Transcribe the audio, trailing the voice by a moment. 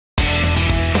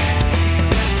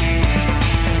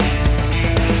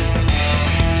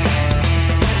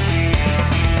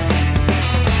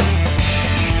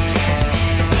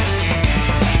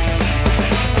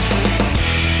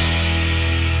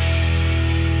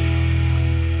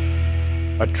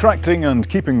Attracting and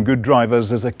keeping good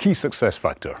drivers is a key success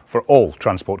factor for all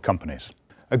transport companies.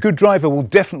 A good driver will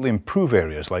definitely improve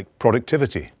areas like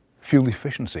productivity, fuel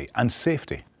efficiency and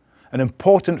safety. An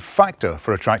important factor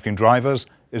for attracting drivers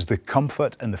is the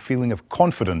comfort and the feeling of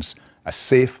confidence a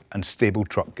safe and stable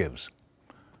truck gives.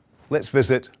 Let's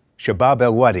visit Shabab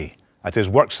El Wadi at his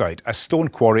worksite, a stone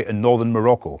quarry in northern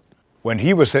Morocco. When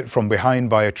he was hit from behind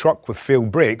by a truck with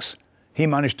failed brakes, he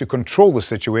managed to control the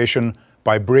situation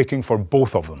by braking for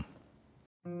both of them.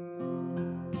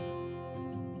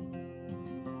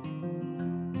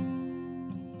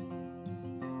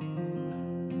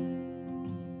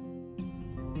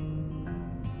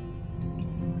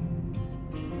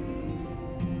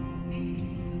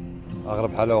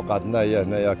 اغرب حاله وقعت لنا هي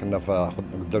هنايا كنا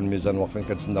قدام الميزان واقفين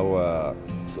كنتسناو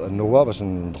النواب باش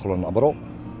ندخلوا نعبروا.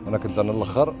 انا كنت انا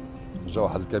الاخر، جا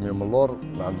واحد الكاميون من اللور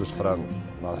ما عندوش فران،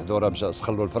 مع الحدوره مشى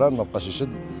سخلوا الفران ما بقاش يشد،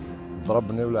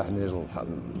 ضربني ولاحني.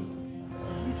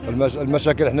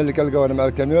 المشاكل حنا اللي كنلقاوها مع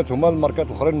الكاميونات هما الماركات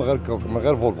الاخرين من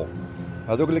غير فولفو،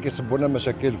 هذوك اللي كيسببوا لنا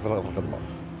مشاكل في الخدمه.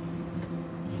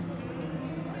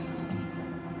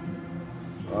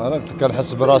 انا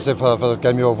كنحس براسي في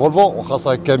الكاميو فولفو،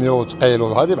 وخاصه كاميو ثقيل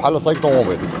وهذه بحال سايق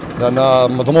طوموبيل، لان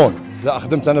مضمون. لا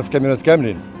خدمت انا في كاميونات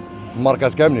كاملين،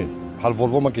 الماركات كاملين، بحال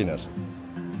فولفو ما كايناش.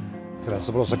 كنحس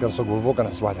براسي كنسوق فولفو،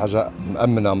 كنحس بواحد الحاجه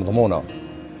مأمنه مضمونه.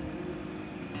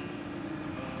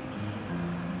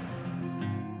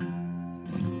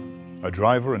 A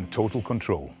driver in total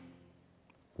control.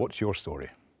 What's your story?